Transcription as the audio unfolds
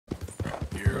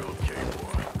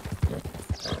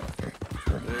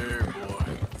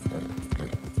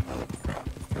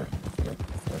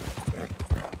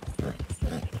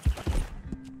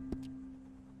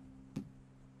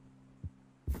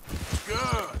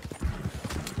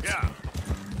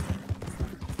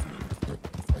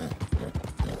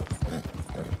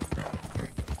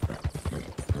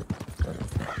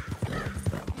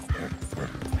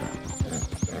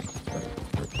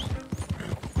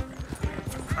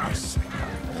mercy.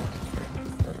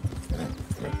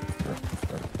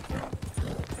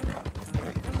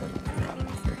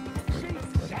 Seek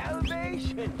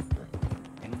salvation,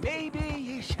 and maybe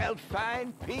ye shall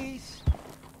find peace.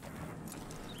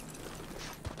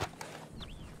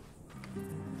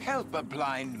 Help a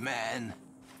blind man.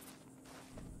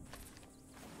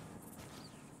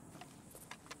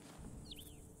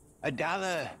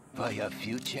 $1 for your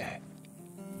future.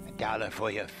 $1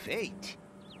 for your fate.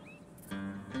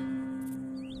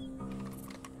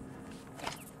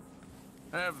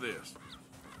 Have this.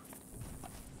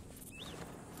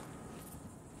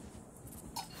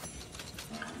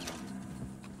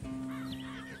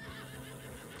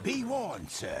 Be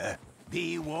warned, sir.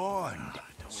 Be warned.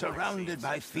 Surrounded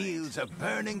by fields of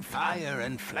burning fire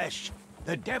and flesh,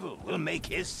 the devil will make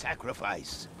his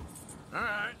sacrifice. All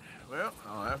right. Well,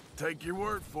 I'll have to take your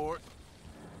word for it.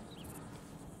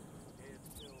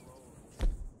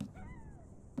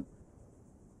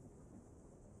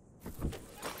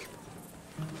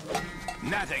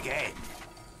 Not again.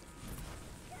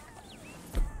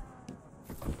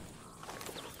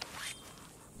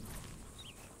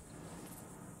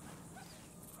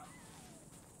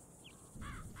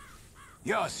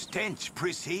 Your stench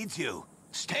precedes you.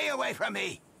 Stay away from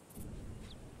me!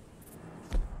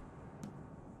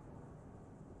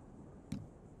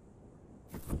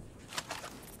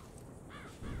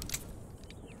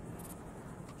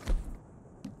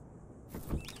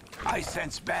 I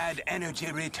sense bad energy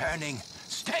returning.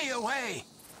 Stay away!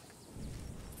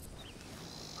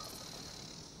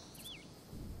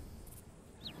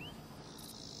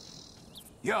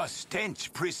 Your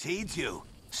stench precedes you.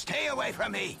 Stay away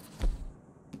from me!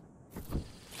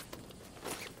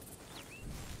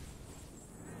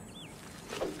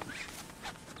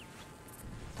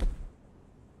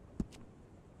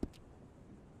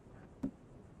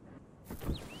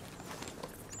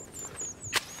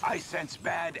 I sense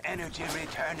bad energy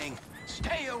returning.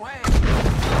 Stay away!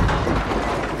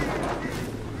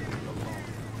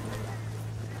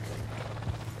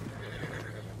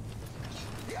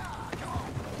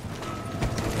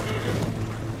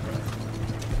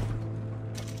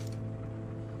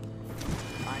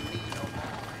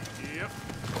 Yep.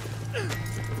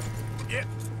 Yep.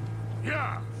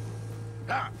 Yeah.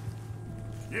 Ha.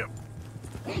 Yep.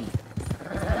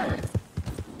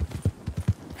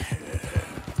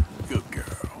 Good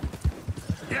girl.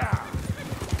 Yeah.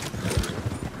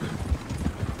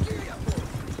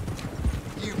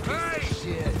 You piece of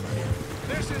shit.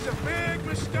 This is a big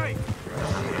mistake.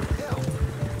 Help.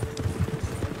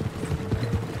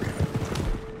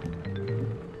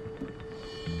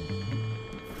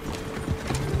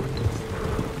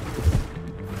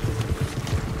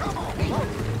 Come on.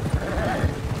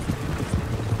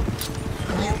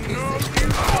 You piece of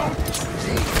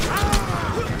shit.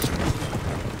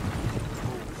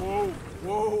 Whoa,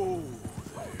 whoa.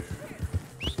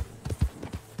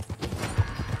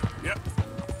 Yep.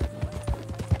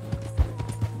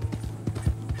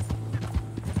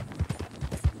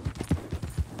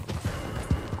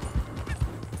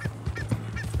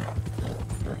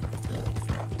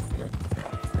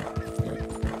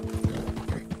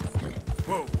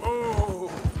 Whoa,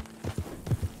 whoa.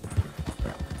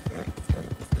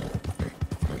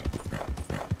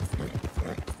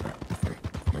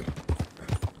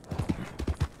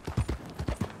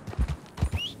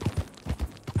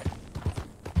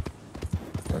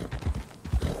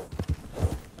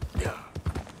 Yeah.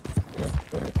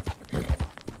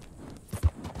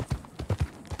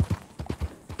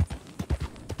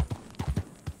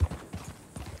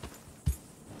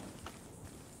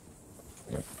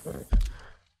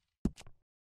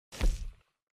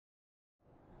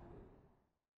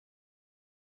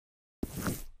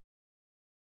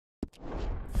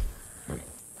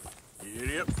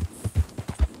 Yep.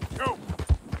 Go.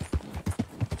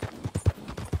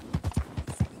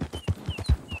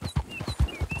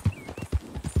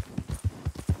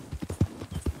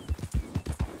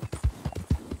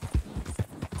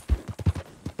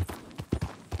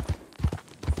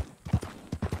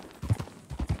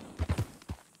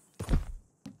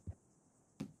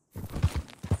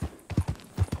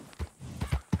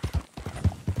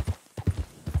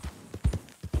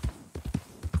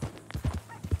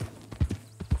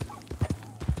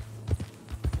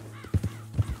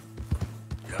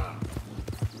 Yeah.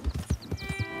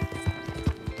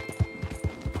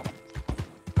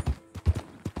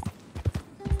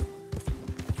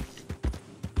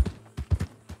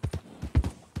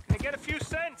 Can I get a few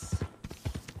cents?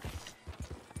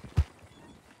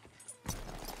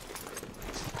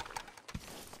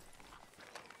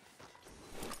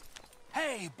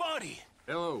 Hey, buddy!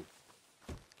 Hello.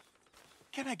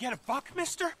 Can I get a buck,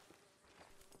 mister?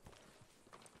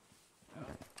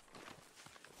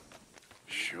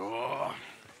 Sure.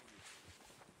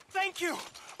 Thank you!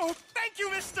 Oh, thank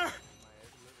you, mister!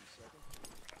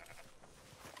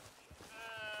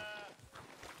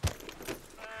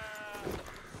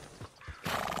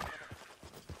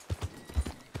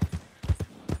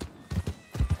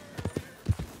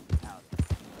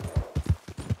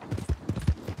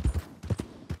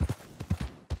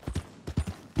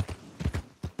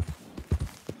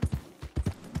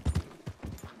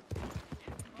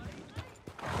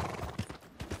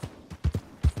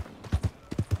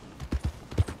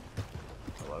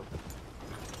 Hello?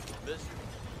 Mister?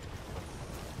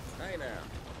 Hey now.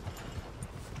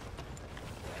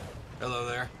 Hello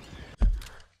there.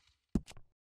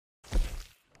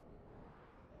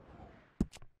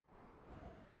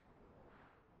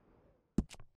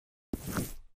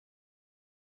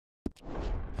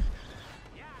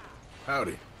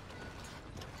 Howdy.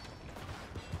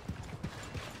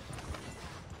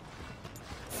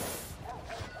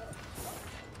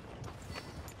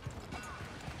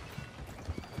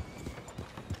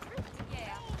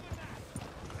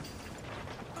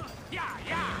 Yeah,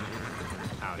 yeah!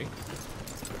 Howdy.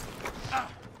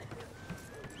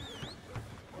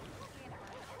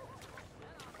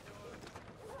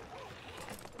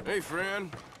 Hey,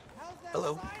 friend.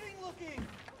 Hello.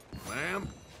 Ma'am?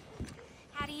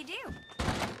 How do you do?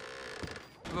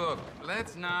 Look,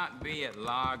 let's not be at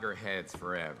loggerheads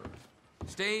forever.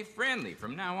 Stay friendly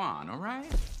from now on, all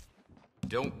right?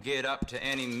 Don't get up to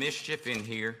any mischief in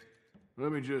here.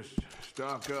 Let me just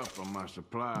stock up on my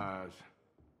supplies.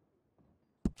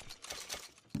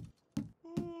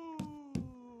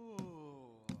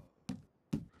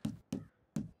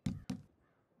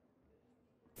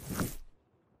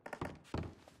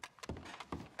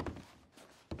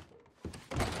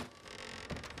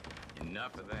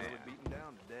 Enough of that. Beaten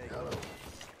down today. Hello.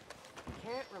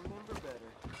 Can't remember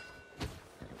better.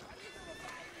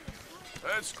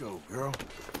 Let's go, girl.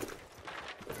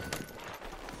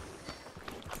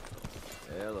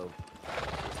 Hello.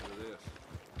 Listen to this.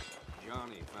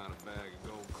 Johnny found a bag of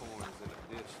gold coins in a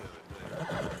ditch the other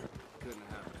day. Couldn't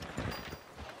happen.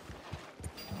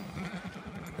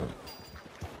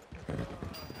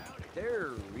 There a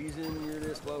reason you're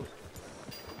this close?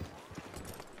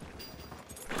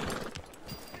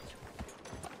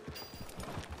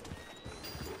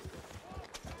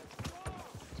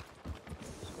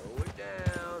 Slow it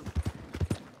down.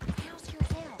 How's your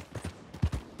health?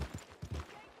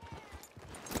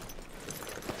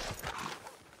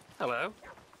 Hello?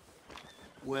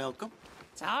 Welcome.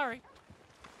 Sorry.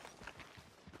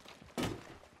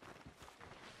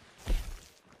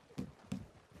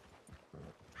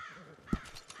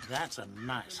 That's a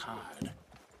nice hide.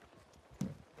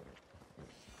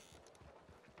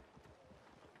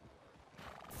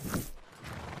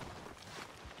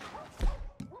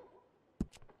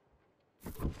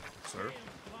 Sir?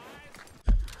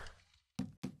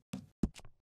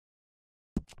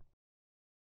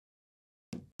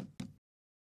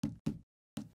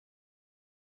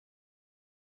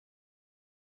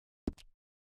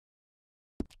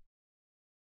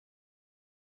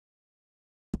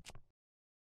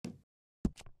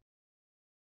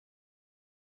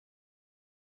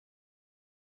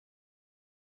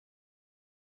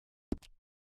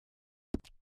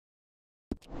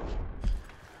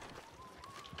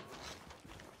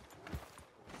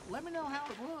 Let me know how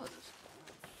it was.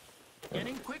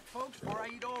 Getting quick, folks, before I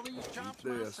eat all these chops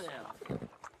this. myself.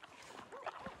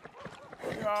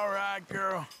 You all right,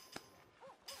 girl?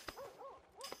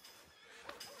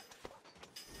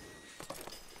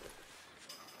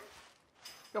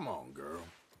 Come on, girl.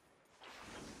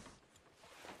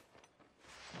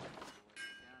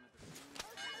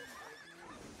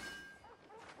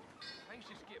 Things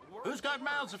just get worse. Who's got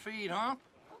mouths to feed, huh?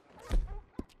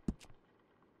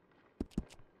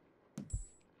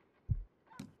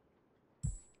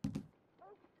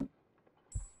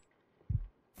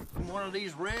 One of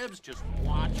these ribs, just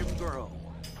watch them grow.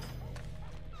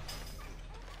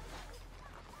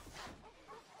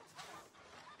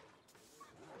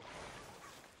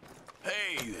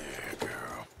 Hey there,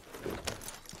 girl.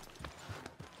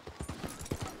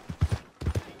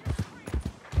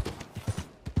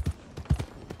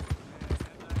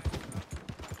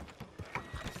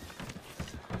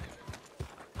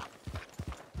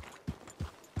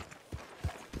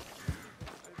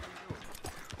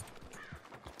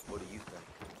 What do you think?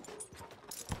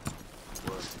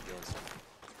 Works against him.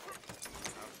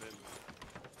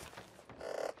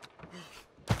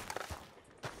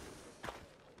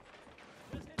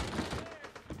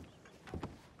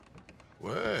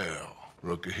 Well,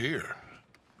 Looky here.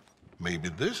 Maybe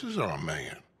this is our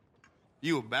man.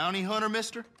 You a bounty hunter,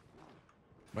 mister?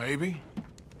 Maybe.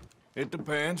 It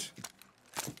depends.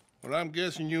 Well, I'm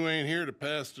guessing you ain't here to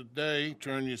pass the day,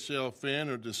 turn yourself in,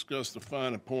 or discuss the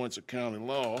finer points of county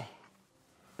law.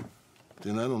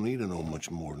 Then I don't need to know much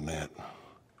more than that,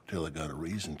 till I got a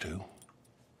reason to.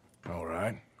 All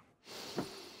right.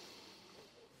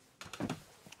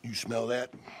 You smell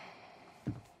that?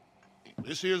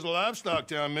 This here's a livestock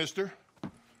town, mister.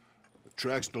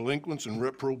 Attracts delinquents and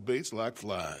reprobates like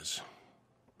flies.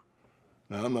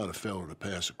 Now, I'm not a fellow to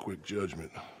pass a quick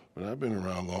judgment, but I've been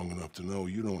around long enough to know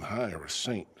you don't hire a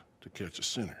saint to catch a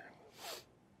sinner.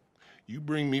 You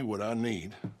bring me what I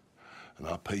need, and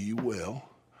I'll pay you well,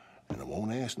 and I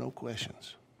won't ask no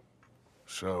questions.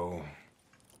 So,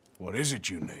 what is it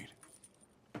you need?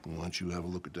 Why don't you have a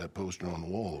look at that poster on the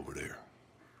wall over there?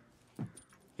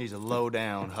 He's a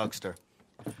low-down huckster.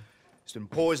 He's been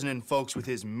poisoning folks with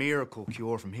his miracle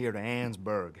cure from here to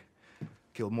Annesburg.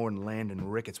 Killed more than Landon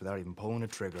Ricketts without even pulling a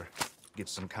trigger.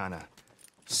 Gets some kind of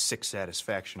sick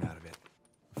satisfaction out of it.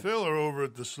 The feller over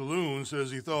at the saloon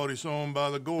says he thought he saw him by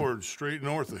the gorge straight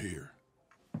north of here.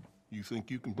 You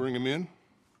think you can bring him in?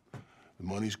 The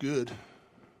money's good.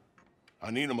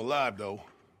 I need him alive, though.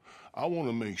 I want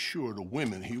to make sure the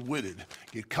women he witted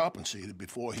get compensated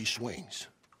before he swings.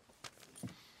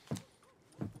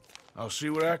 I'll see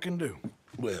what I can do.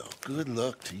 Well, good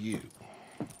luck to you.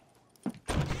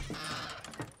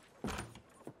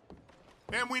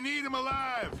 And we need him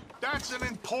alive. That's an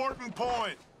important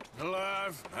point.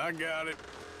 Alive. I got it.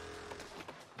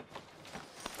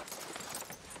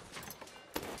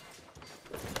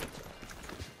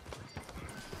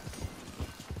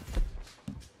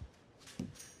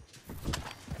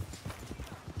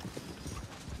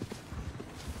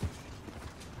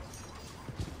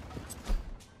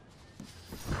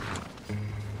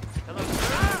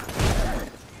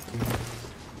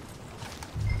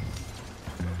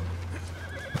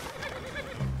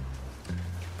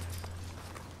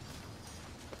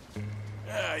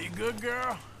 Yeah, you good,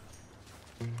 girl?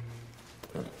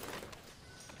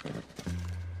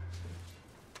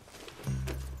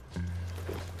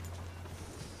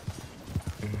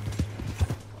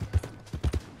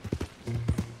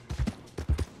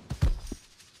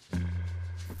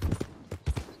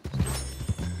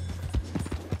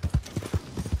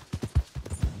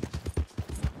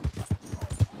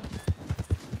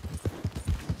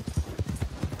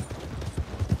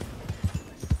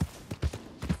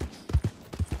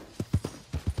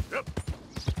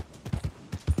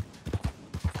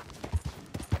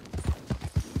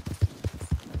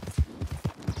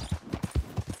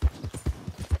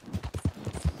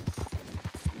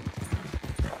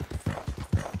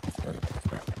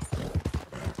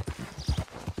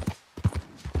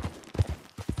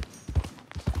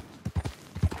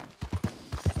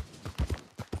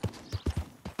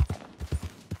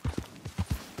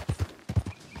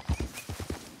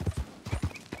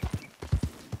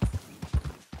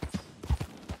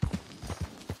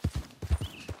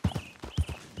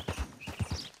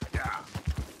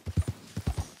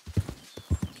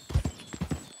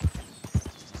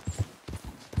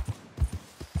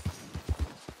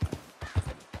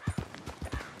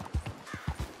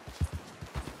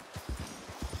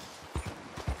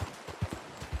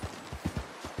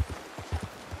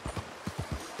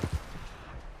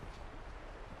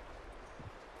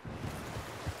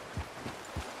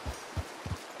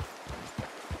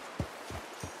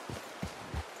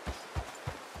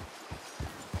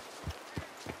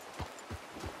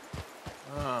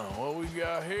 What we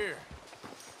got here?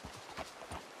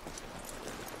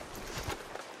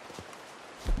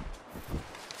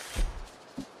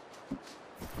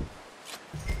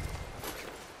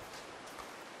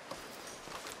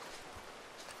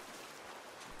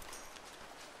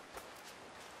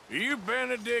 Are you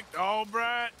Benedict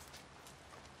Albright?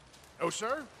 Oh,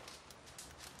 sir?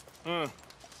 Huh.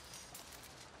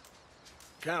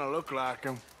 Kind of look like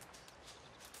him.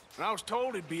 And I was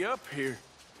told he'd be up here.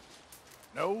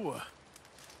 No,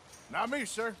 not me,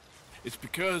 sir. It's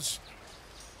because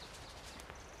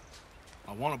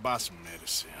I want to buy some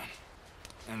medicine.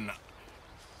 And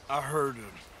I heard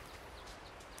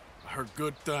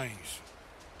good things.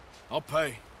 I'll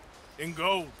pay in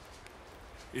gold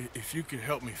if you could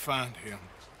help me find him.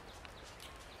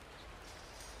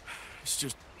 It's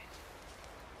just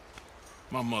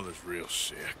my mother's real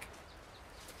sick.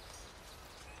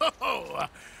 Oh,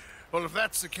 well, if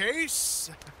that's the case,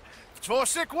 if it's for a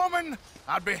sick woman,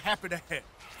 I'd be happy to help.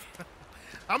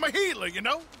 I'm a healer, you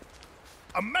know,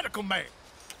 a medical man.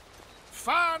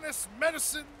 Finest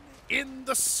medicine in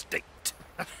the state.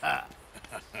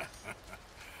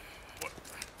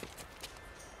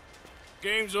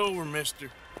 Game's over,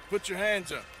 mister. Put your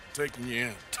hands up. Taking you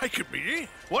in. Taking me in?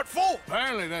 What for?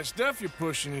 Apparently that stuff you're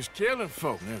pushing is killing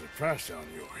folk. There's a price on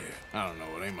your head. I don't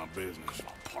know, it ain't my business.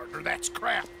 Oh, partner, that's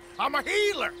crap. I'm a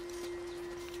healer.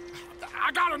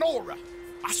 I got an aura.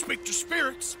 I speak to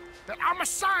spirits. I'm a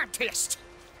scientist.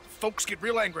 Folks get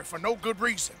real angry for no good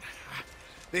reason.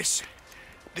 This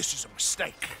is a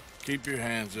mistake. Keep your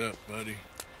hands up, buddy.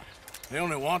 They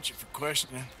only want you for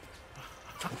questioning.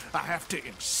 I have to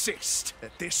insist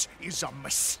that this is a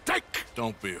mistake.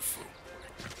 Don't be a fool.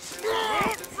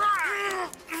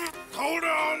 Hold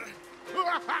on.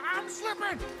 I'm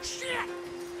slipping. Shit.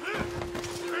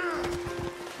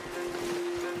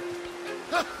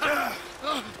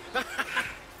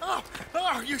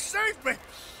 Oh, you saved me.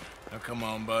 Now come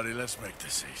on, buddy, let's make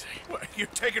this easy. What, you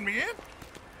taking me in?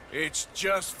 It's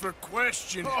just for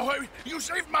questioning. Oh, you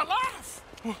saved my life.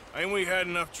 Ain't we had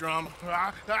enough drama?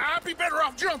 I'd be better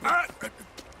off jumping.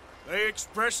 They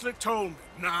expressly told me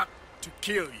not to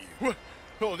kill you.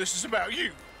 Oh, this is about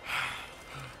you.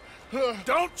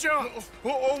 Don't jump!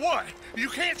 Or what? You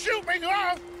can't shoot me,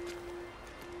 huh?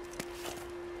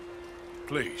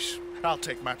 Please. I'll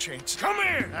take my chance. Come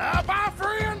here! Bye,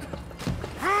 friend!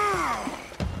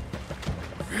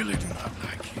 Really do not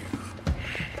like you.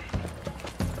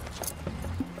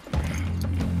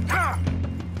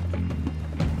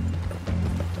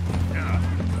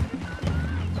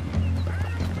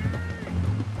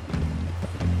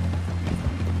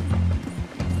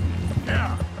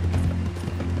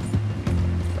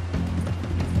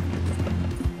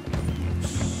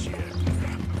 Shit.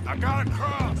 I gotta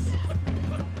cross.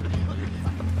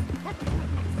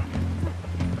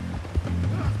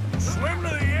 Swim to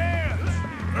the edge!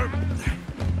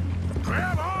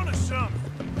 Grab on to something!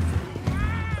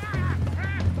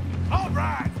 All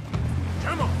right!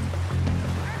 Come on!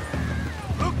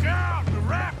 Look out! The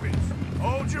rapids!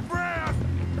 Hold your breath!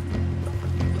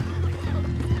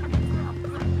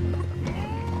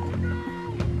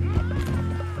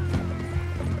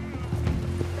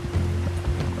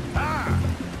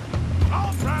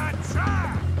 All right,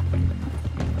 try!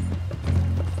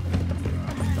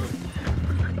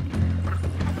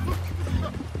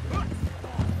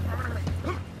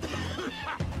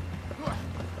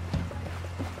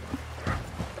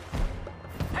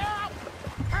 Help!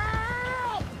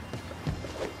 Help!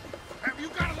 Have you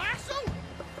got a lasso?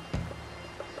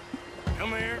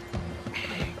 Come here.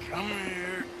 Come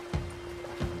here.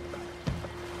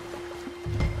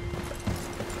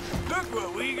 Look what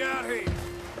we got here.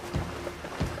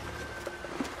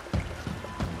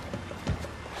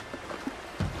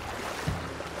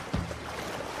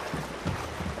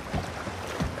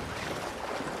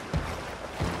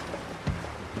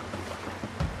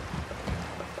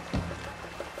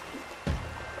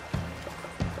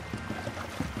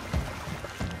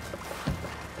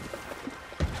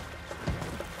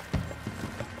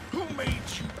 Who made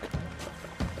you?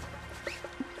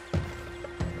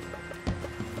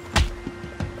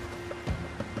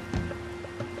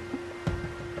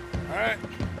 All right,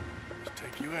 let's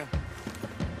take you in.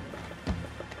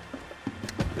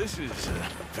 This is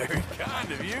very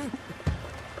kind of you.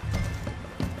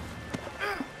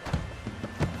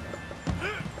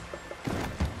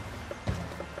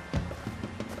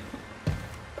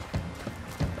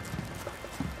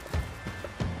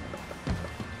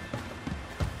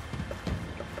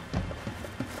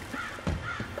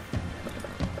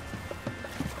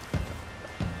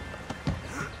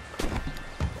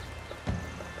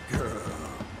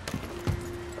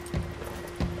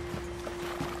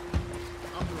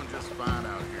 I'm doing just fine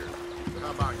out here. But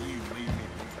how about you? Leave me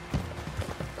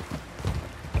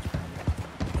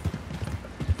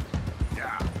be.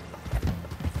 Yeah.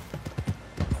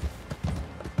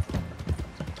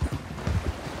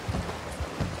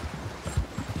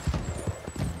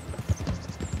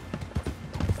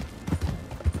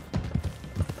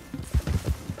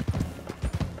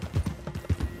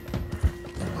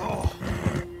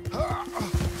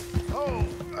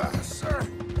 Sir.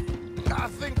 I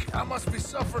think I must be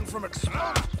suffering from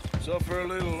explosion. Suffer a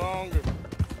little longer.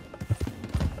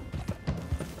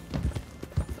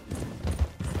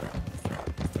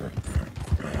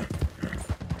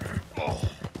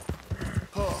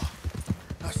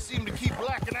 I seem to keep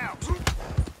blacking out.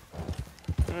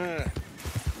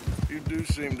 You do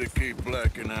seem to keep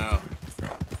blacking out.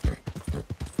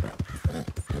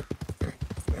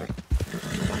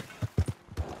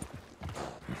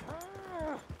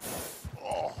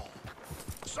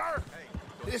 Sir,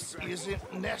 this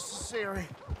isn't necessary.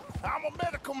 I'm a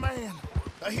medical man,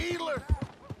 a healer.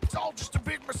 It's all just a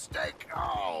big mistake.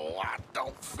 Oh, I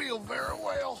don't feel very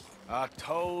well. I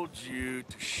told you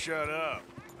to shut up.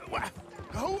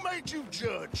 Who made you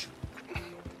judge?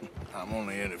 I'm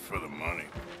only in it for the money.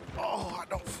 Oh, I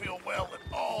don't feel well at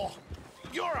all.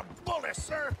 You're a bully,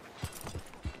 sir.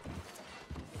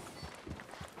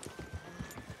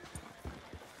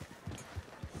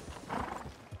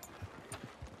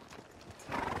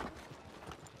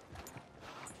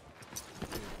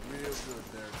 Real good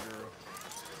there, girl.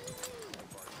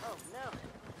 Oh, no.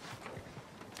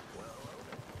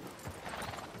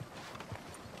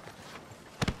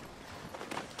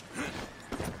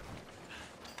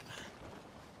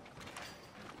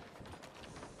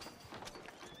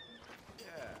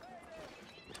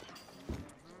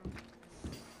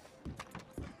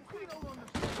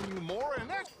 You more and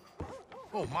that?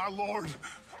 Oh, my lord.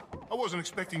 I wasn't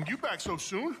expecting you back so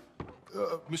soon.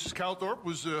 Mrs. Calthorpe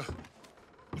was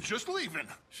just leaving.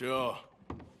 Sure.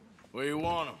 Where you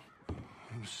want him?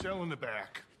 Cell in the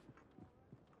back.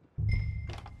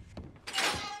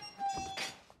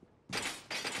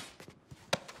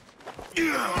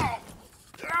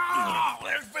 Oh,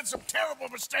 there's been some terrible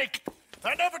mistake.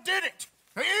 I never did it.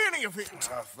 Any of it.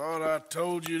 I thought I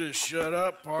told you to shut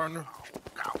up, partner.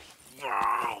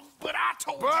 Oh, but I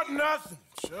told But you. nothing.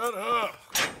 Shut up.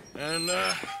 And,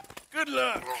 good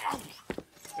luck.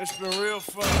 It's been real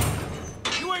fun.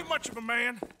 You ain't much of a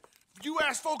man. You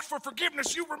ask folks for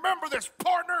forgiveness, you remember this,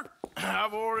 partner?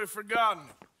 I've already forgotten.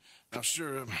 Now,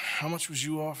 sure, how much was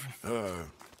you offering?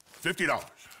 $50.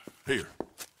 Here.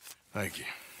 Thank you.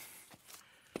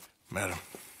 Madam.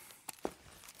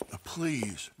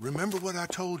 Please, remember what I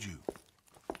told you.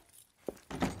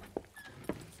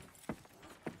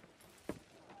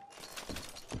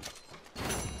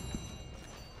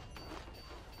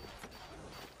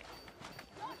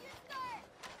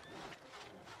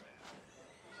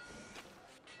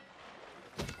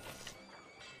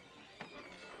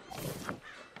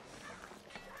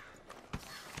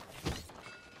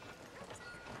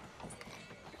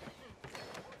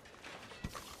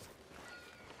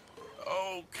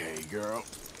 Okay, girl.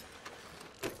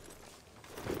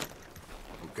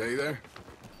 Okay there?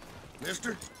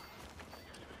 Mister?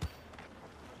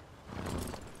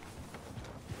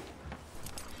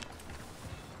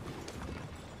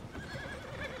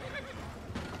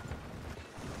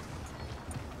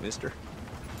 Mister?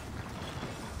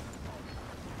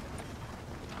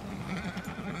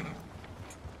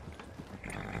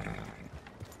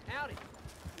 Howdy.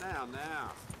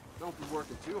 Now. Don't be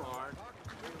working too hard.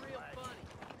 You're real funny.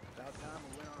 About time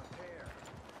we went on a tear.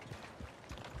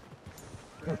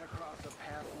 Ran across a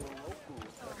path full of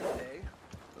locals the other day.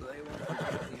 They won't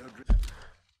forget the address.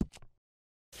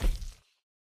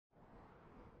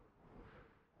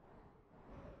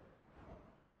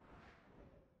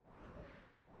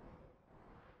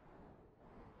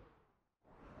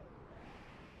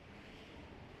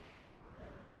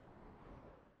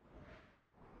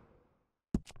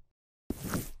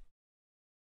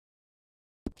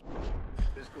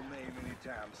 Fiscal name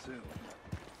anytime soon.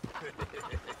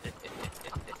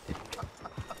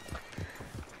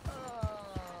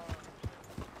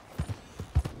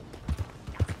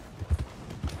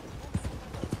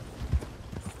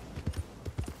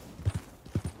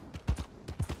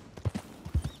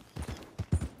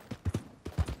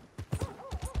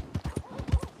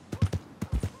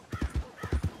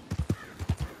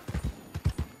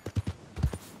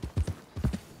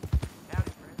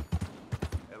 Howdy, friend.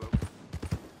 Hello.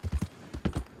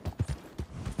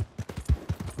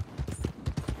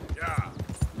 Yeah.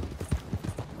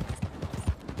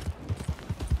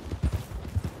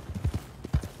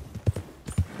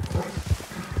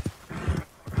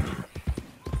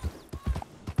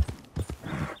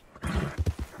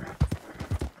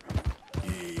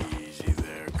 Easy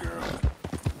there, girl.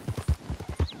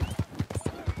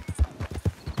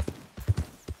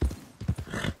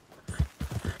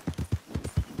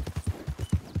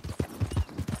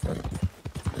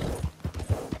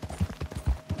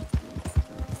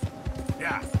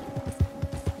 Yeah.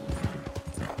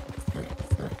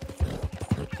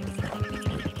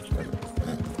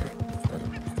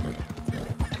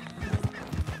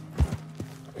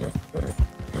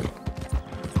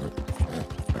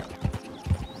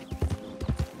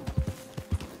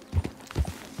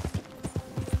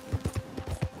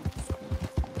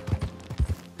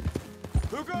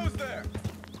 Who goes there?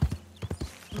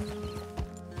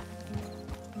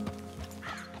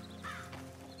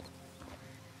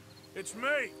 It's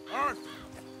me, Arthur.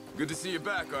 Good to see you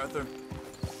back, Arthur.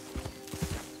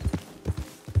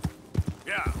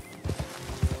 Yeah.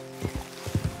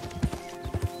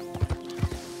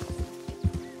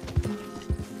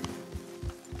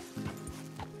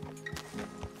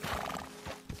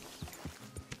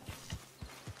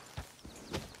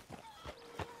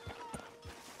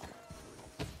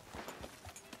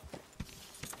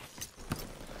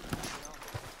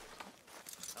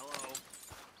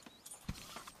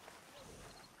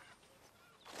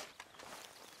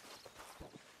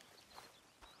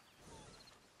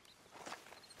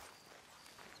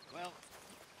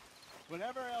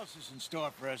 Whatever else is in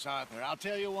store for us, Arthur, I'll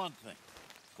tell you one thing.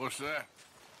 What's that?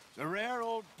 It's a rare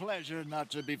old pleasure not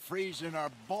to be freezing our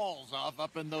balls off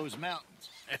up in those mountains.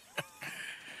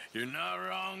 You're not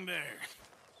wrong there.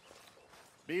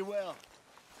 Be well.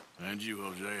 And you,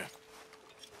 Hosea.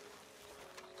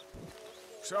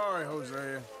 Sorry,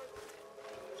 Hosea.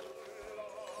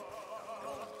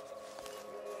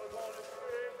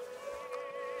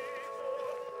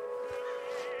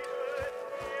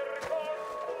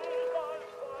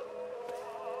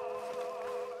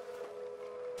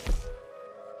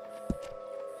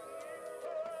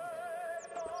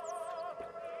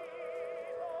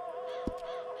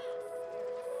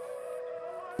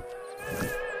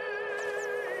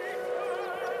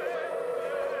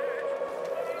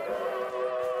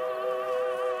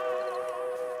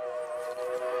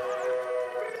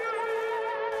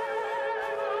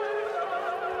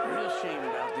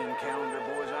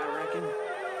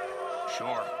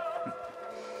 Sure.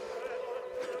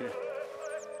 You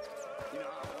know,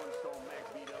 I once saw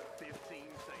Mac beat up 15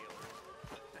 sailors.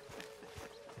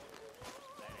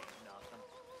 That ain't nothing.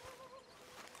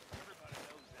 Everybody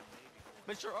knows them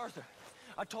Navy. Mr. Arthur,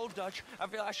 I told Dutch, I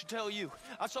feel I should tell you.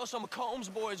 I saw some of Combs'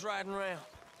 boys riding around.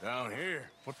 Down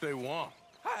here? What they want?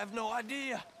 I have no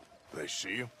idea. They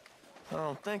see you? I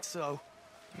don't think so.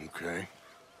 Okay.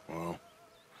 Well,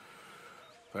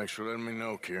 thanks for letting me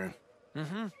know, Kieran.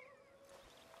 Mm-hmm.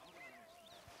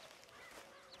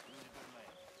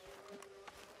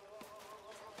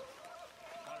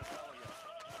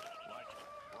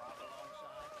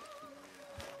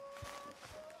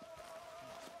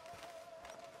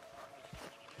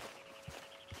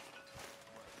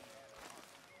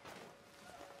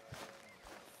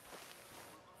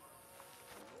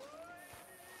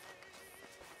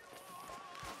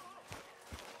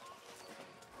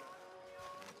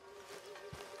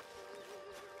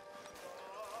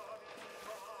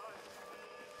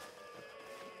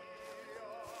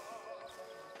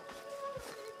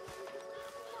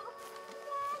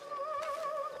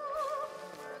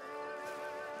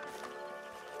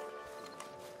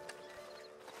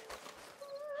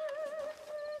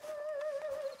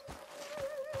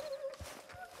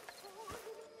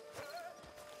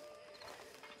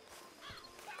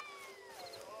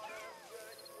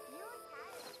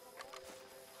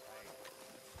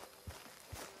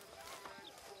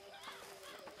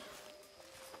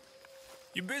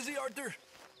 You busy, Arthur?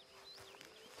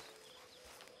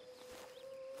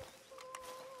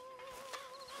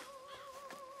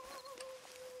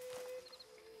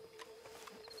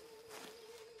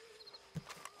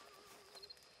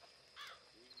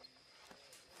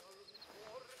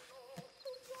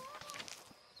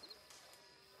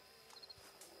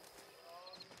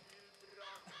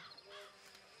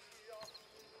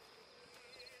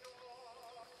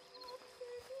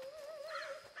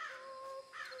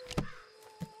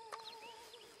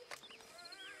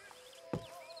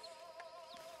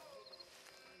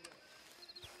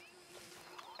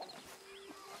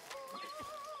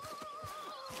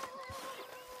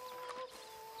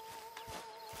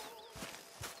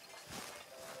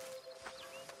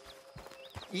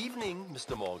 Evening,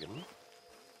 Mr. Morgan.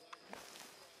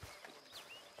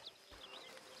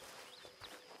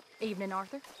 Evening,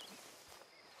 Arthur.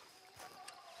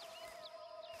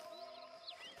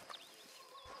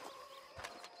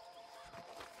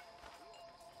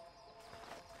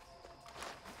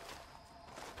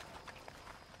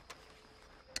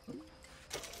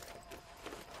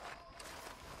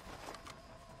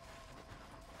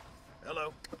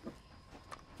 Hello.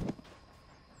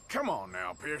 Come on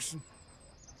now, Pearson.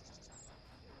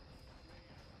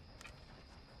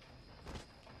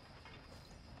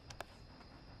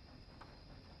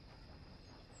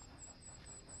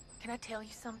 Can I tell you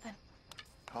something?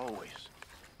 Always.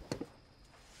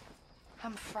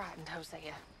 I'm frightened,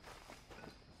 Hosea.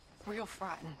 Real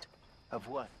frightened. Of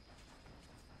what?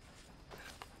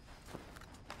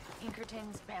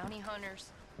 Pinkertons, bounty hunters.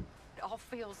 It all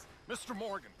feels... Mr.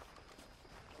 Morgan.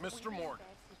 Mr. We've had Morgan.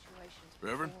 bad situations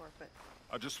Reverend? before, but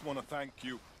I just want to thank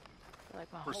you.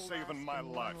 like my For whole saving life's my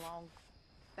been life. one long,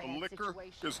 The bad liquor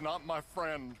situation. is not my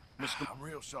friend, Mr. I'm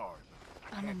real sorry.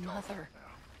 I'm a mother.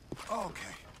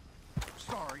 Okay.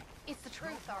 Sorry. It's the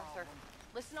truth, Arthur.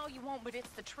 Listen all you want, but it's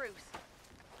the truth.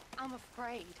 I'm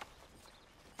afraid.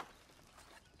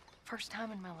 First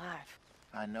time in my life.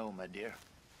 I know, my dear.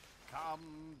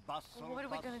 Come, bustle, Well, what are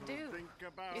we gonna bustle, do? think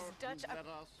about Is Dutch... let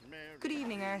us marry. Good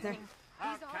evening, Arthur. He's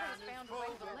always found a way,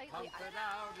 but lately Pump it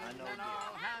out I and know, then dear.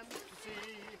 all hands to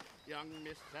see. Young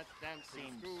miss at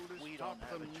dancing Seems school is we taught don't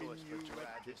have the a choice but to minuet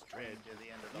ride to this train tread. to the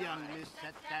end of the Young line. miss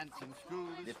at dancing school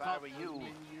is If I taught were the you,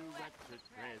 minuet to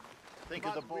tread. think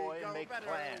of the But boy we and go make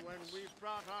better plans. when we've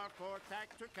brought our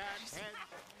four-tack to Canhead.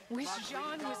 Wish But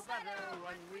John we go was- better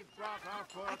when we've brought our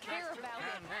care four-tack to about it.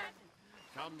 Canhead.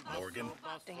 Come Morgan.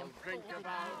 bustle, drink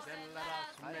about, and let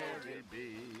us merry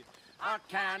be. Our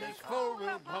can is full,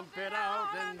 we'll pump it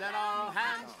out, and then all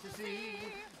hands to sea.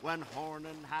 When horn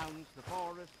and hounds the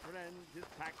forest rend, his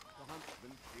pack the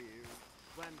huntsman cheers.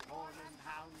 When horn and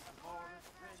hounds the forest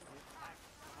rend, his pack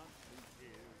the huntsman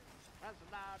cheers. As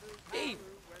loud as Hey.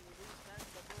 halloo when we send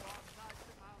the bull outside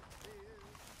to Mount Fear.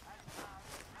 As loud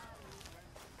as halloo when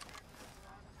we send the bull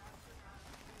outside to Mount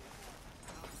Fear.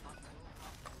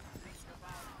 Think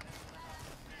about it and let us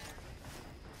merry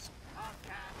be. Our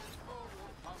can is full,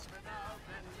 we'll pump it out,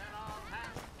 and then all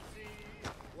hands to sea.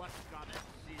 What's got at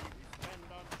sea we spend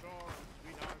on shore, and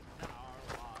sweethearts and our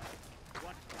wives.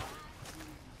 What's got at sea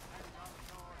we spend on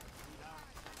shore, and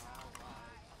sweethearts and our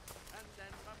wives. And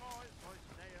then my boys hoist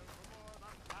sail for more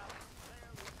than 1,000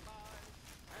 sail we fly.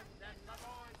 And then my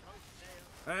boys hoist sail.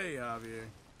 Hey, Javier.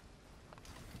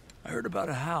 I heard about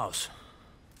a house.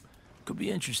 Could be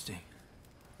interesting.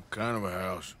 What kind of a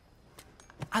house?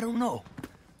 I don't know.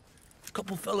 A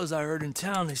couple fellas I heard in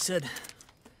town, they said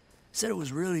it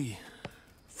was really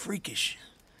freakish.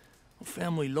 A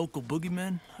family local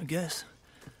boogeymen, I guess.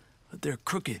 But they're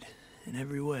crooked in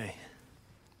every way.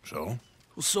 So?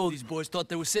 Well, so these boys thought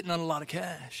they were sitting on a lot of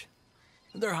cash.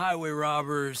 They're highway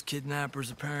robbers,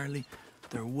 kidnappers, apparently.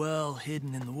 They're well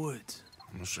hidden in the woods.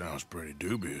 That sounds pretty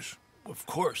dubious. Of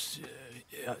course,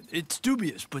 yeah, it's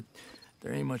dubious, but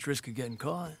there ain't much risk of getting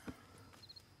caught.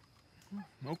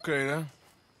 Okay, then.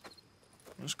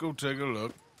 Let's go take a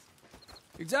look.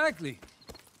 Exactly.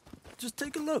 Just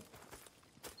take a look.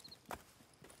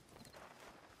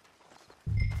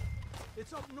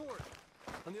 It's up north,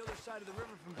 on the other side of the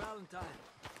river from Valentine.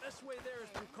 Best way there is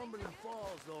through Cumberland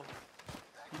Falls, though.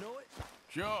 You know it?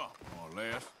 Sure, more or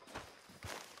less.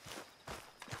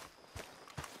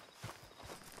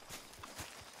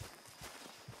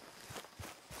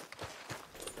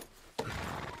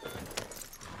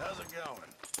 How's it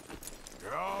going?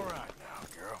 You're all right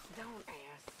now, girl. Don't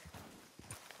ask.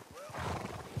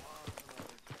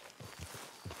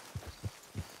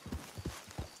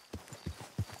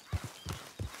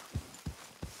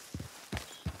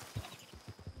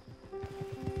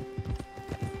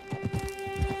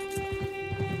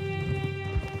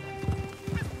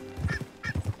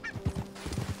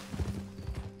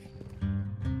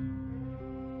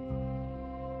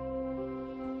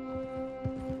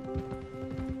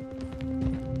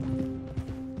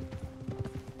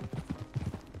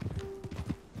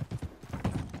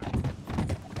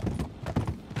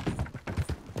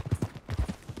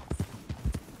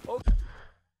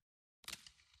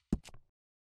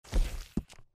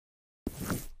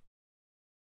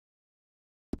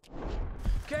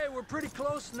 Okay, we're pretty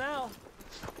close now.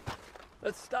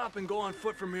 Let's stop and go on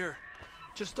foot from here.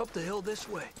 Just up the hill this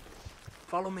way.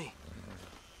 Follow me.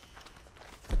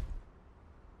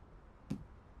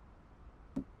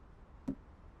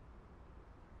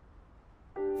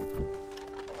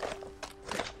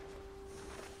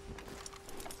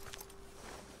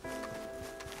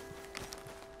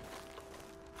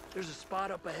 There's a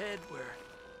spot up ahead where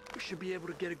we should be able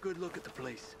to get a good look at the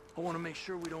place. I want to make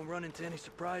sure we don't run into any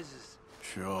surprises.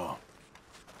 Sure.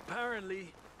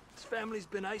 Apparently, this family's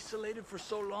been isolated for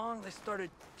so long, they started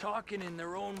talking in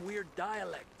their own weird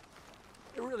dialect.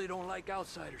 They really don't like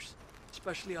outsiders,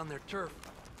 especially on their turf.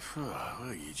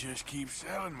 Well, you just keep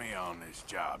selling me on this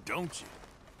job, don't you?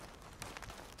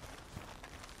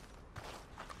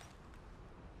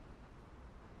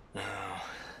 Oh,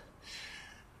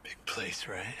 big place,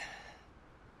 right?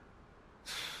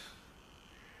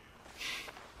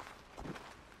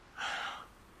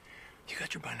 You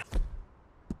got your binoculars.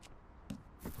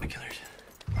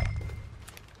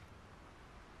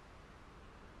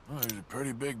 Well, there's a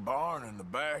pretty big barn in the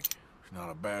back. It's not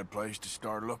a bad place to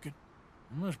start looking.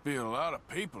 There must be a lot of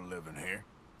people living here.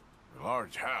 A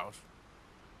large house.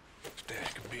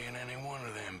 Stash could be in any one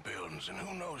of them buildings, and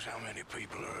who knows how many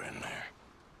people are in there.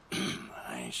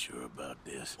 I ain't sure about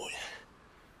this. Boy,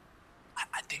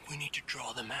 I think we need to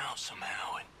draw them out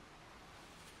somehow. And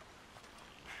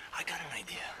I got an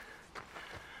idea.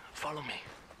 Follow me.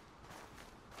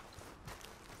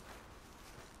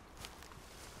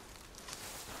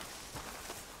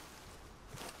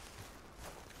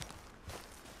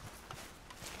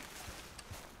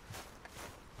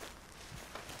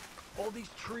 All these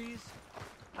trees,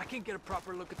 I can't get a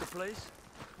proper look at the place.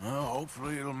 Well,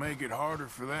 hopefully it'll make it harder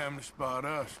for them to spot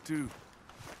us, too.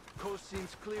 Coast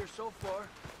seems clear so far.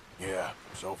 Yeah,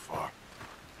 so far.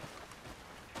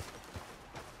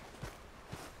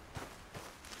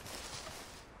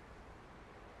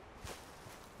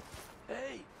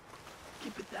 Hey,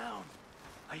 keep it down.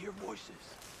 I hear voices.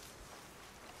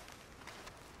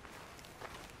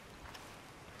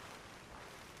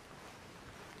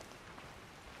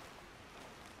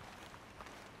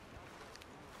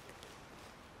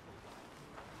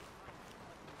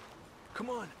 Come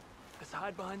on, let's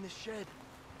hide behind this shed.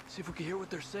 See if we can hear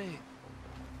what they're saying.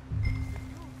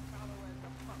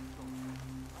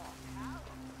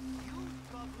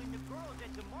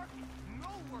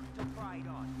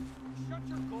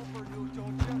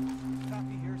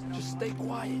 Just stay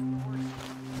quiet.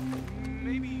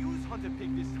 Maybe you's hunted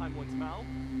pig this time once, Mal.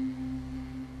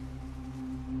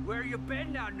 Where you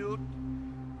been now, Newt?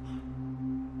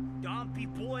 Don't be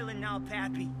boiling now,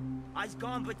 Pappy. I's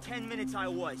gone but 10 minutes I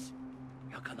was.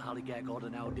 You can hollygag all the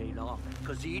now day long,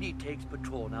 cause Edie takes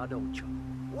patrol now, don't you?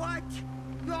 What?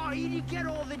 No, Edie, get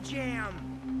all the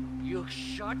jam. You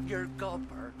shut your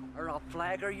gulper, or I'll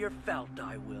flagger your felt,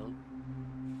 I will.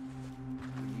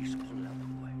 Please pull it out the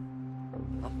way.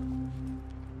 Up.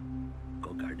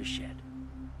 Go guard the shed.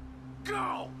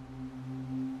 Go!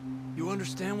 You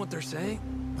understand what they're saying?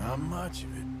 Not much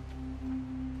of it.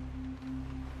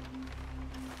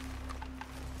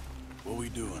 What we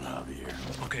doing, Javier?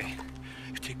 Okay,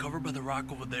 you take cover by the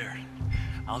rock over there.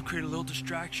 I'll create a little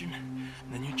distraction,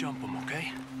 and then you jump them,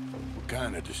 okay? What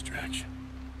kind of distraction?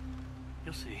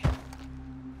 You'll see.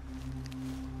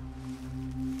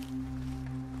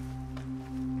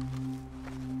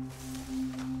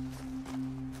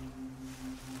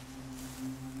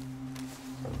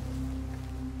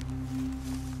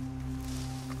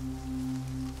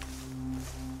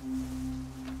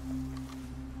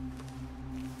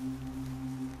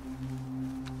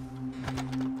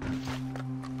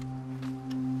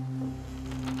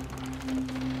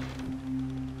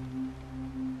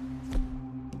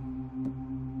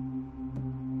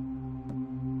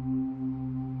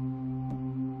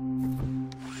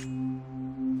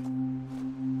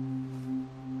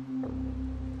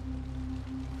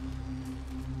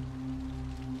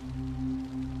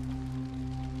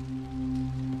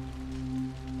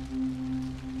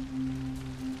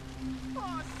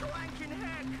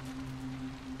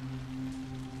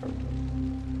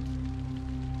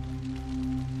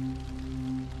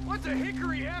 What the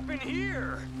hickory happened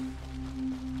here?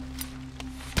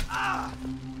 Ah!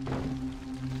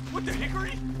 What the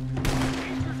hickory?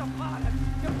 Danger's upon us.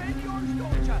 Defend yours,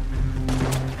 don't ya?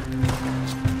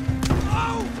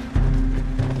 Oh!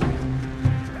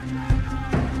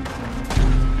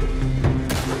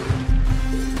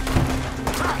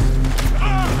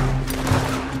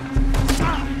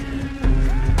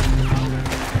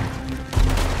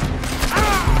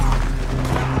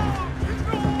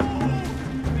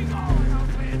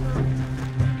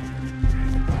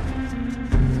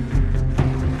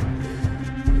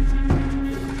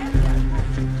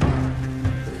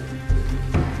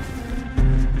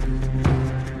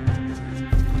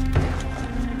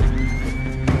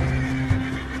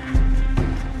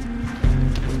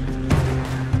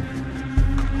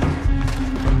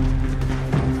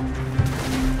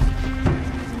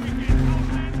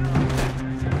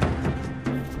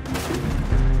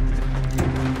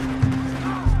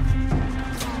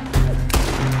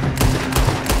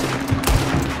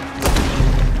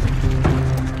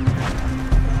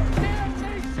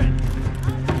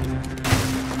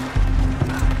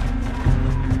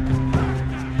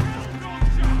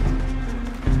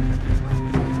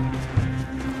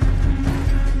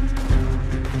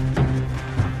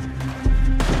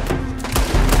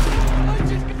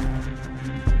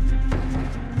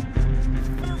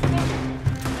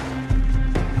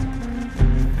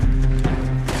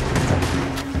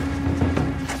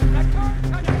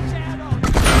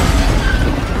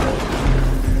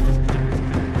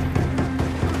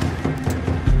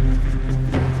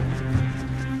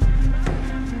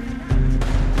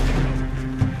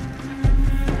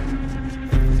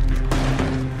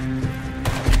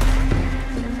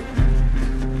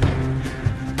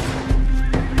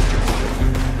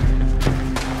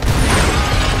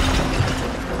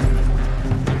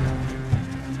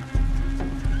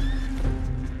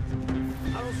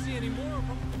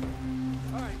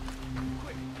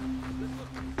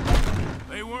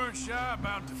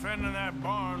 About defending that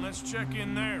barn. Let's check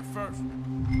in there first.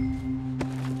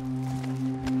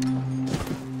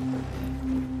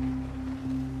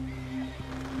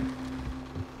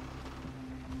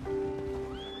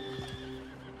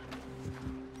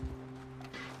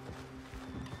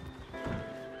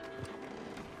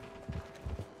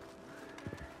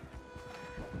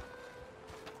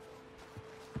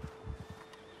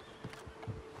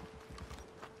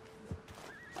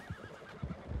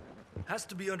 Has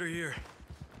to be under here.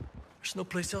 There's no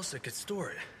place else that could store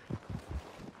it.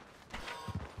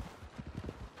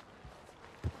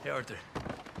 Hey, Arthur.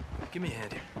 Give me a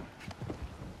hand here.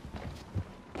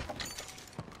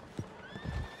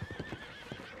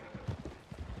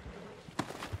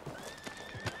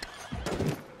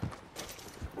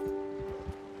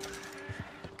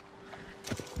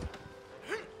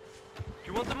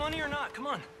 You want the money or not? Come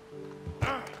on.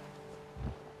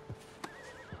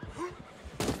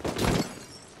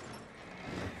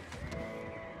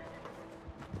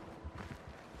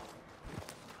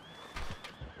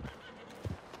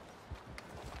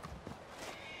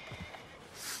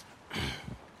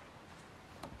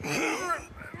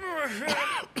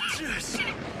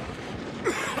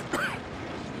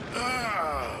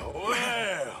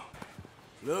 Well,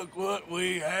 look what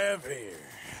we have here.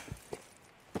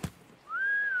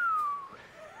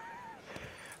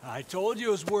 I told you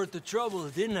it was worth the trouble,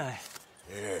 didn't I?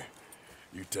 Here,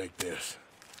 you take this.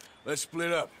 Let's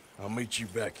split up. I'll meet you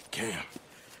back at camp.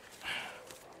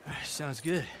 Sounds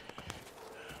good.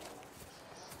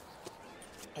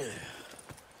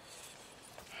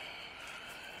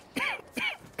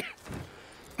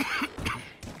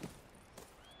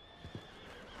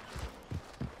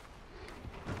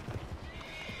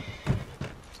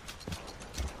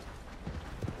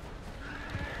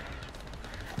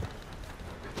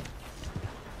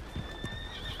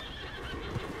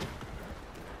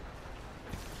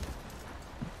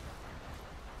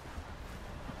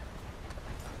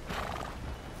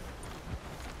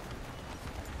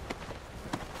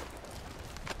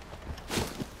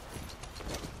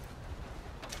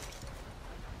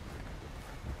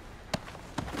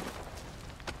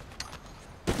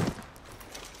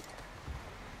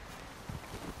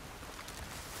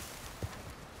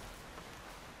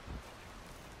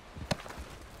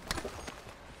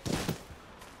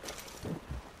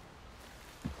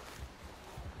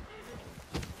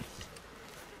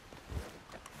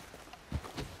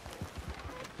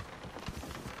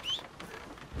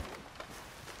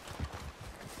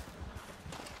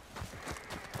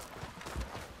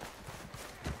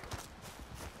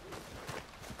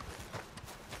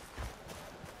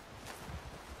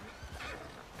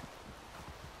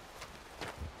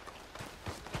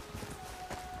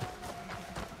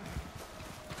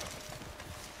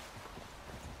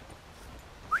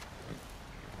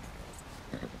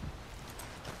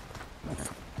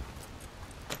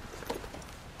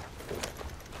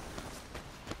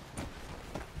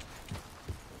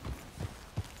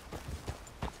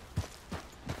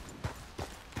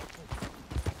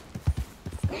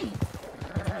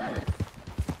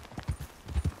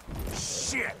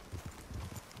 Shit!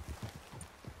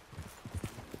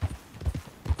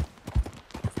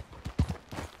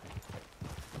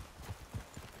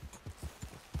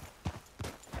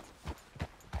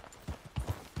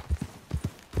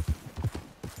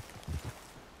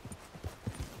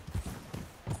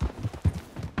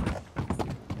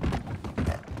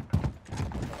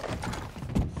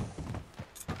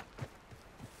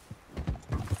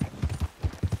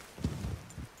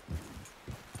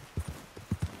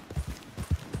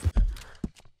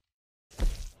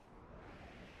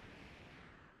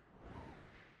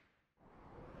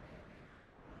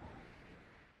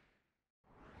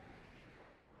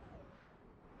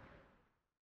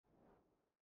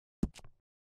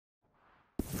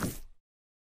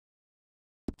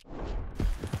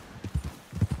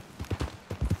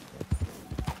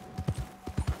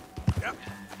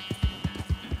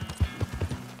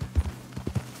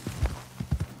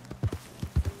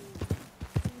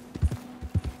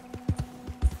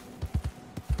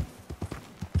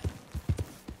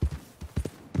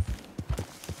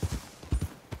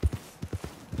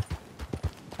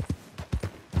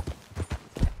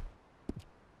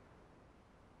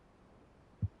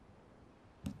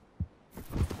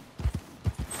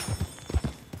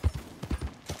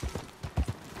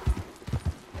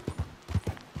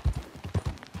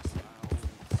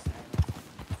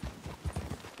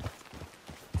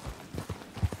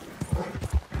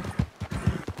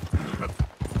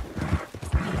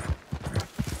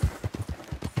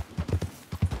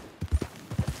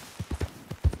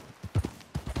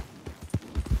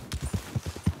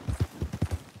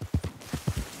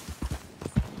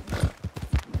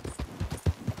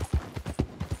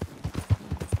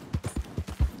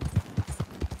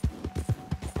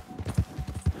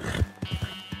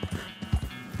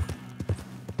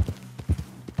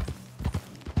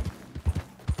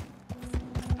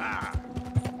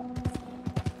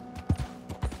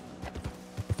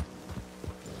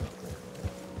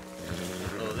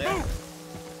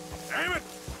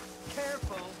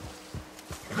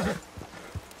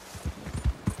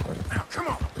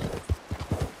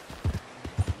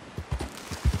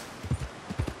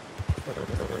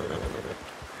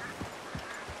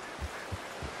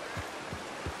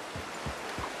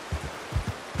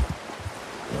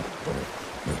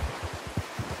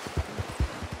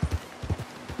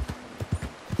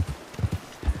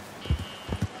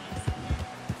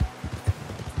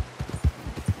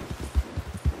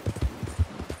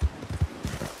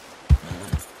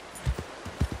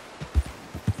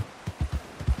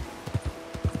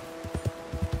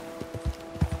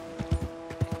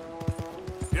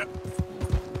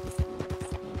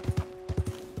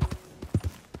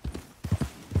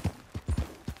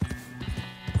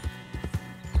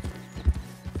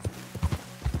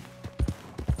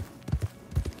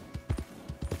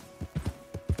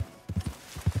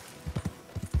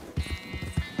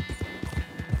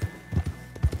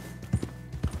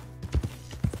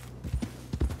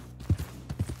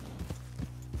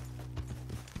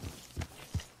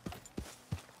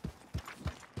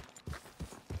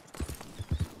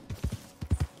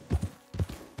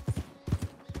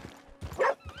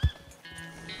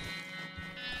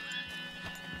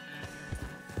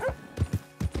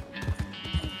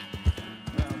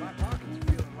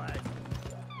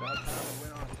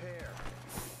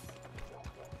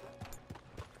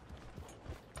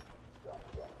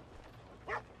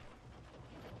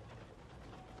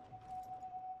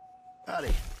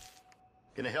 Howdy.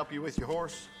 Can I help you with your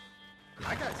horse?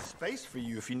 I got space for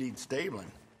you if you need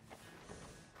stabling.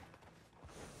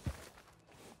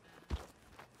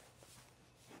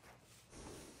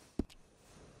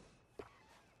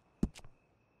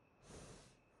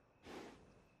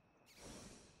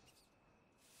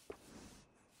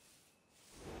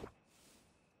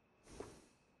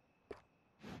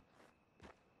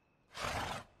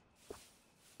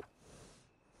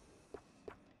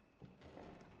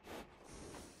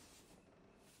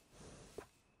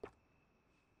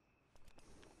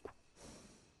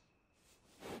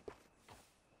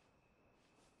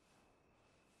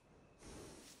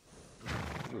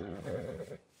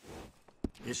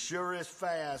 It sure is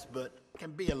fast, but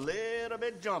can be a little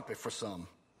bit jumpy for some.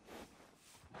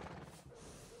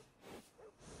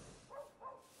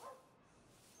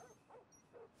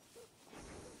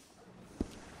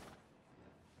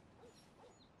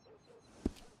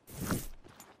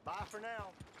 Bye for now.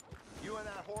 You and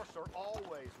that horse are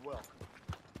always welcome.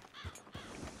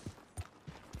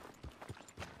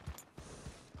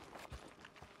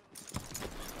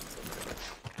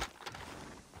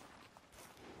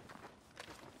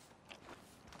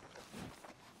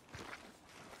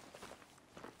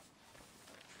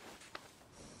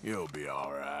 You'll be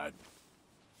all right.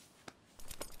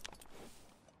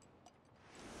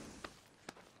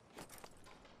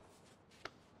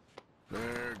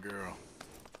 There, girl.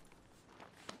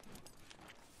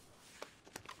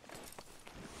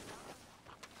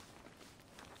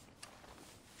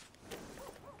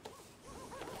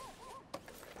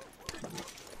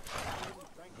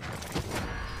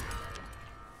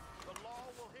 The law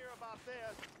will hear about this.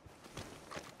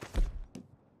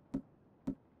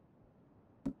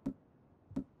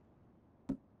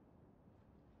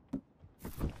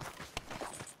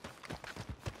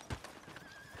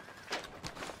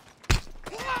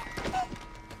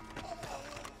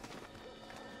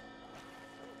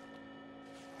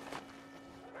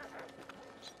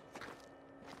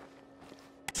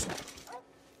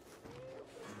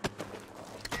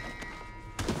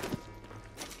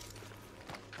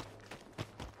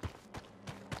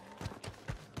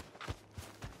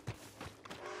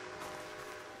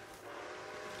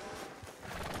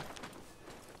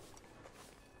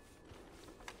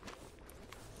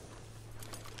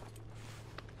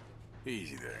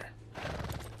 Easy there.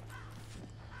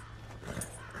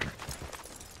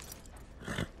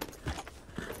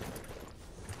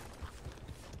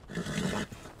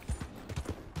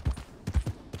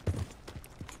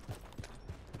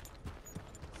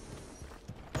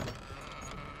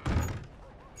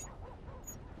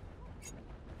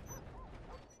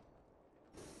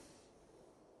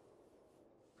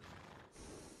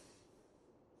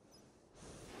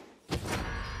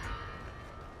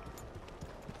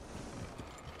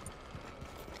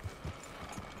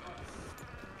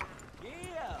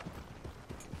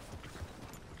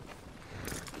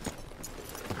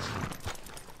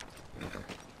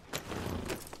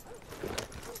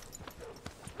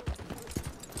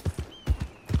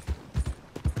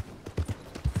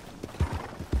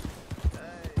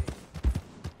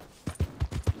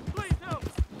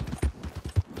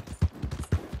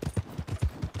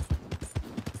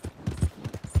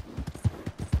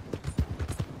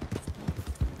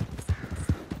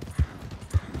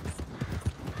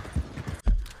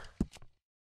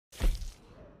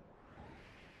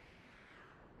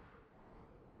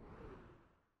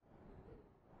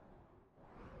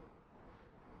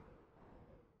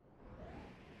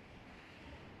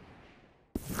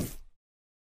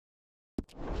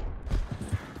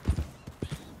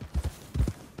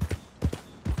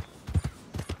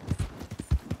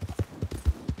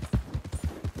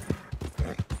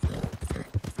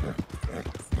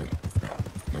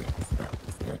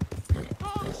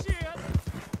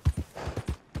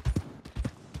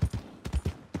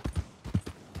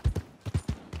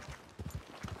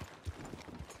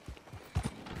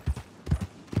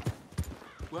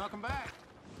 Welcome back.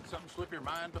 Something slip your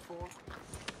mind before?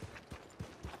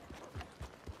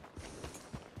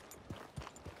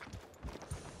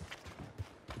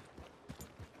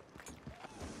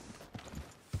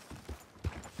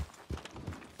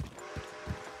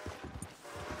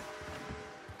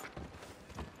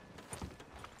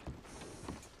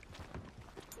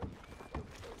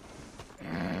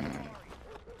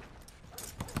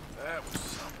 That was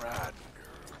some riding.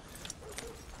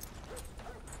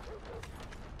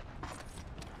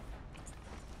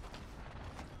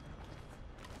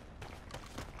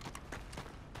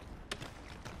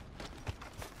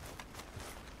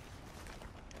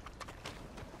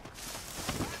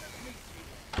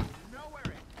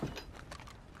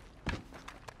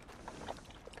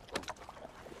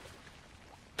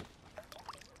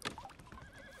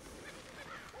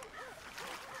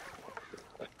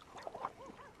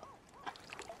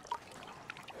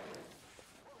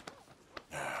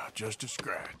 just a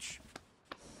scratch.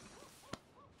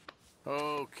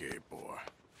 Okay, boy.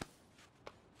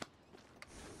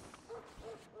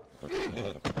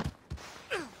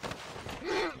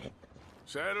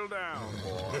 Settle down,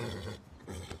 boy.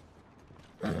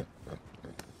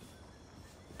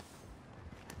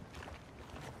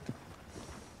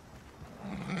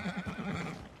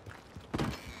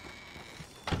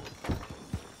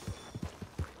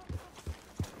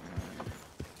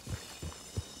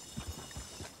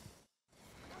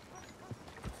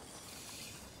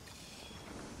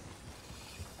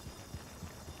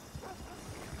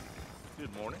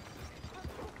 Good morning.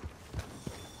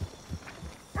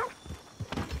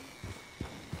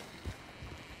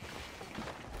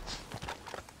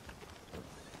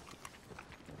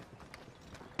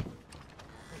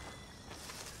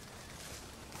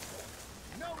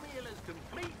 No meal is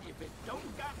complete if it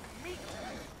don't got meat.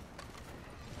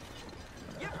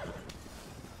 Yep.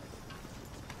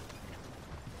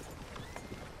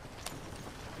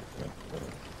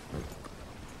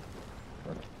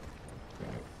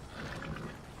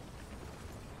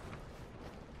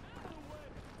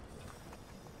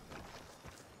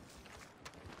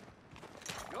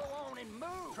 Go on and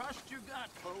move. Trust your gut,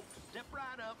 folks. Step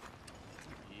right up.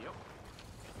 Yep.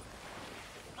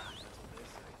 That's what they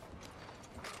say.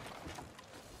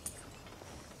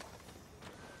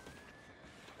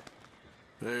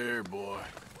 There, boy.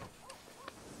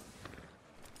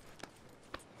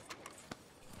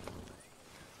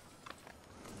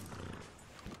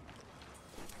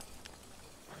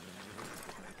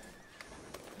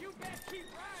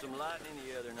 Some lightning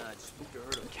the other night spooked a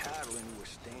herd of cattle into a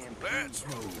stampede. Let's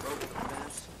move. Broke the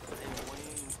fence, then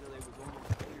waited until they was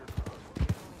almost clear across.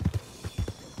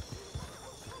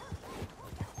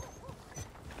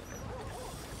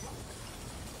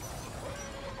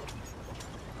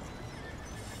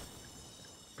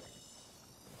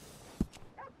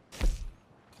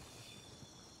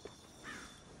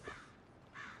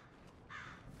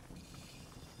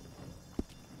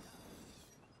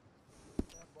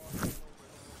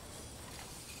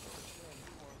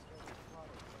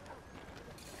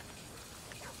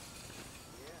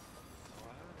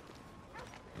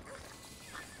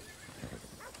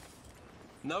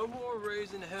 No more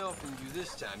raising hell from you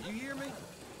this time. You hear me?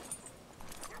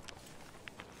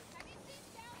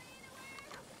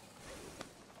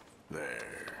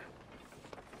 There.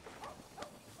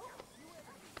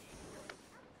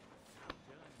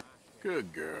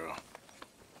 Good girl.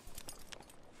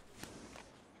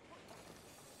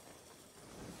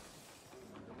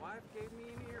 The wife gave me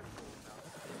an earful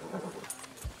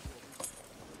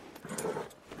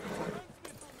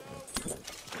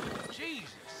about Jesus!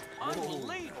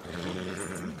 Unbelievable!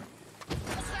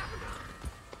 What's happening?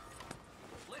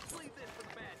 Let's leave this for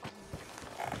the bad.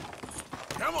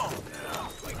 Come on.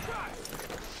 We try.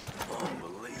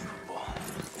 Unbelievable.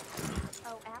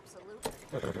 Oh, absolutely.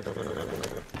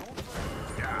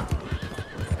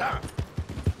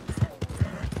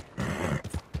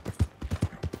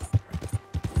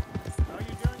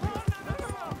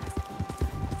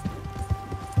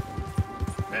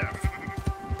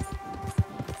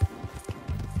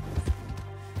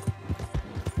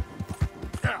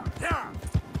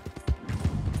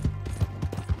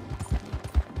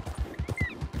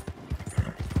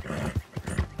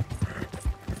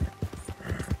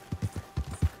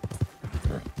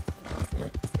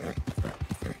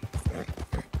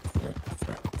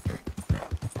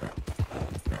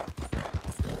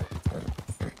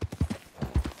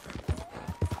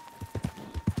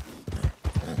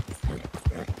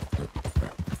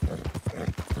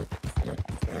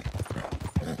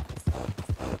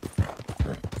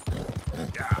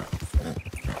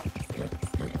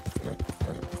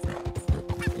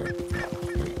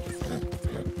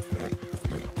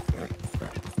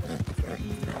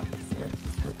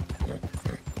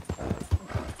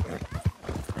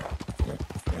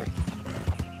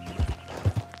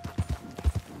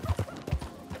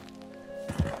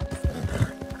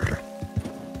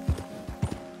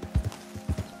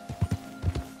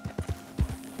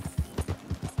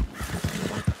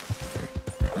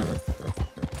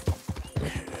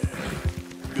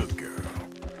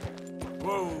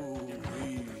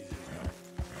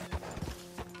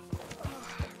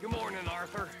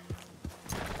 Arthur.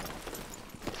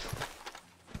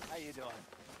 How you doing?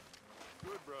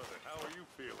 Good, brother. How are you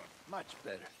feeling? Much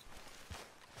better.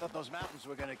 Thought those mountains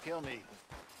were gonna kill me.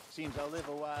 Seems I'll live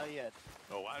a while yet.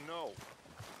 Oh, I know.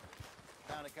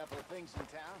 Found a couple of things in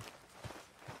town.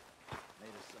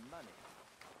 Made us some money.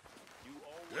 You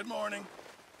always... Good morning.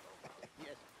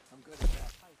 Yes, I'm good at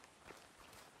that.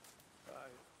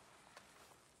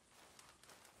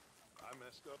 I met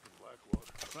messed up in Blackwater.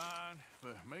 Fine,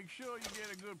 but make sure you get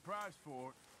a good price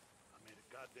for it. I made a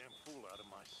goddamn fool out of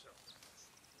myself.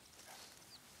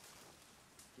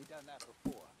 You done that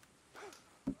before.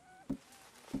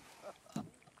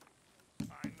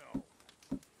 I know.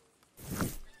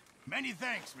 Many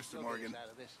thanks, Mr. Morgan.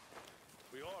 Out of this.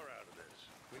 We are out of this.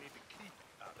 We need to keep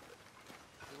out of it.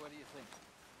 So what do you think?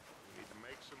 We need to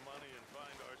make some money and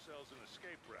find ourselves an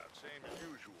escape route, same as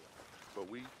usual.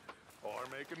 But we are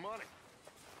making money.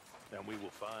 And we will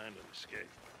find an escape.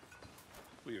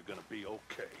 We are gonna be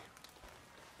okay.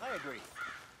 I agree.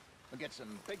 We'll get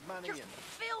some big money You're and...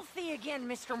 filthy again,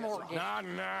 Mr. Morgan. Not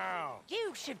now.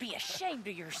 You should be ashamed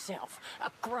of yourself.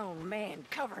 A grown man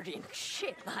covered in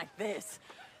shit like this.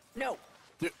 No.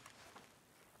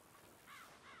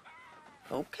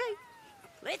 Okay.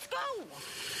 Let's go.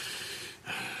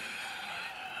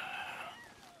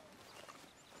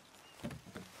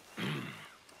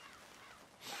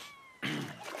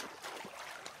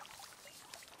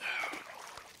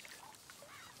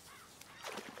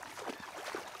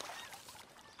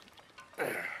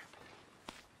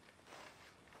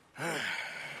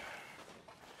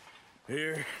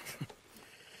 Here.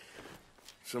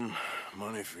 Some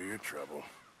money for your trouble.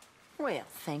 Well,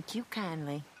 thank you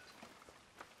kindly.